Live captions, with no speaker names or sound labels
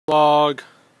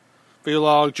Video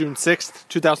log, June 6th,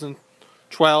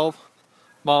 2012.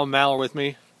 Mom and Mal are with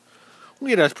me.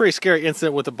 We had a pretty scary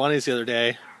incident with the bunnies the other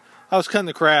day. I was cutting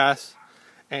the grass,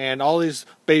 and all these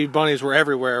baby bunnies were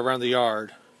everywhere around the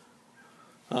yard.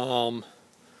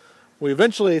 We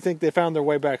eventually think they found their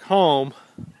way back home,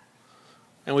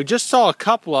 and we just saw a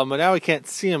couple of them, but now we can't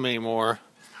see them anymore.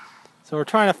 So we're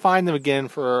trying to find them again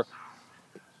for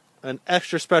an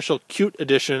extra special cute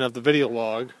edition of the video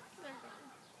log.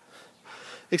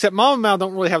 Except Mom and Mal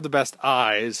don't really have the best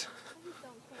eyes.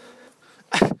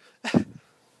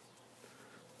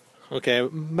 Okay,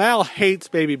 Mal hates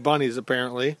baby bunnies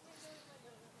apparently.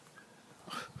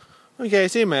 Okay,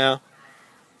 see you, Mal.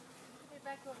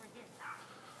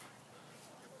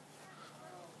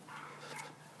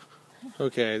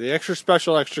 Okay, the extra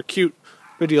special, extra cute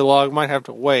video log might have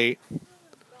to wait.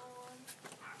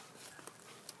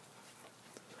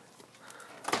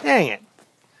 Dang it.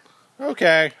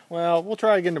 Okay, well, we'll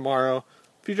try again tomorrow.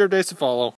 Future updates to follow.